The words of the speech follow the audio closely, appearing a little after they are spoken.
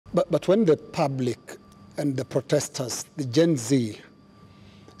But when the public and the protesters, the Gen Z,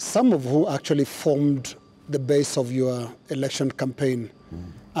 some of who actually formed the base of your election campaign,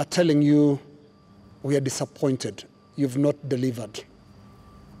 are telling you, we are disappointed, you've not delivered.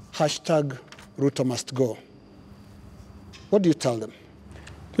 Hashtag Ruto must go. What do you tell them?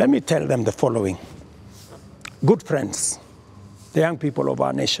 Let me tell them the following. Good friends, the young people of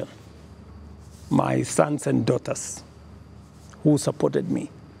our nation, my sons and daughters who supported me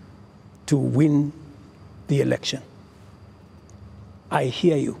to win the election. I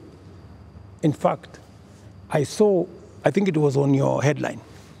hear you. In fact, I saw, I think it was on your headline,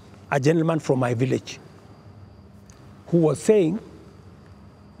 a gentleman from my village who was saying,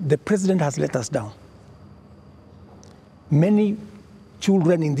 the president has let us down. Many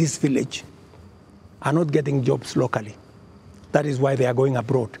children in this village are not getting jobs locally. That is why they are going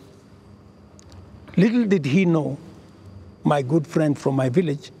abroad. Little did he know, my good friend from my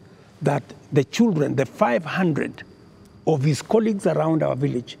village, that the children, the 500 of his colleagues around our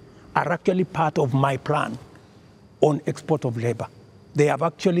village, are actually part of my plan on export of labor. They have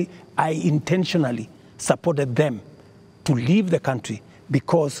actually, I intentionally supported them to leave the country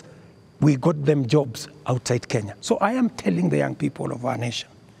because we got them jobs outside Kenya. So I am telling the young people of our nation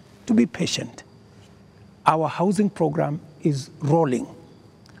to be patient. Our housing program is rolling.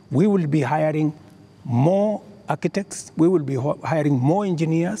 We will be hiring more architects, we will be hiring more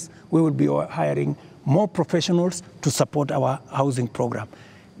engineers, we will be hiring more professionals to support our housing program.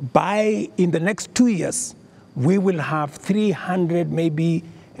 In the next 2 years, we will have 300, maybe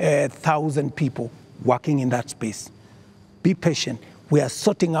 1,000 people working in that space. Be patient. We are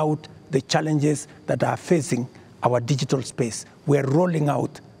sorting out the challenges that are facing our digital space. We are rolling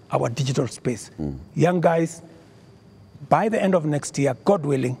out our digital space. Young guys, by the end of next year, God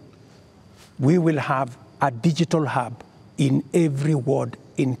willing, we will have a digital hub in every ward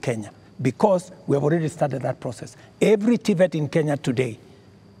in Kenya because we have already started that process. Every TVET in Kenya today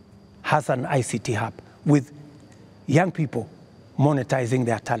has an ICT hub with young people monetizing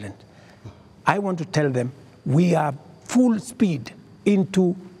their talent. I want to tell them we are full speed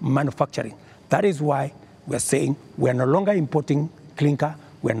into manufacturing. That is why we're saying we're no longer importing clinker,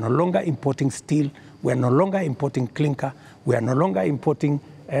 we're no longer importing steel, we're no longer importing clinker, we are no longer importing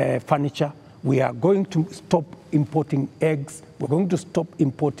furniture. We are going to stop importing eggs. We're going to stop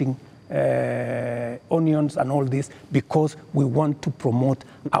importing onions and all this because we want to promote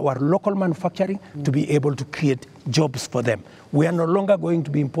our local manufacturing to be able to create jobs for them. We are no longer going to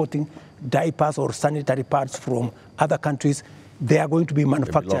be importing diapers or sanitary pads from other countries. They are going to be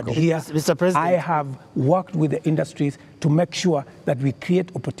manufactured here. Mr. President, I have worked with the industries to make sure that we create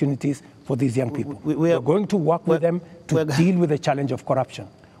opportunities for these young people. We are going to work with them to deal with the challenge of corruption.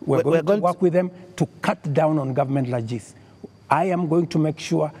 We're going to work with them to cut down on government like this. I am going to make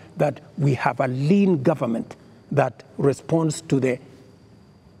sure that we have a lean government that responds to the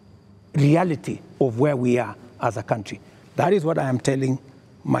reality of where we are as a country. That is what I am telling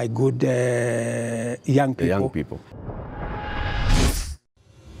my good young people. The young people.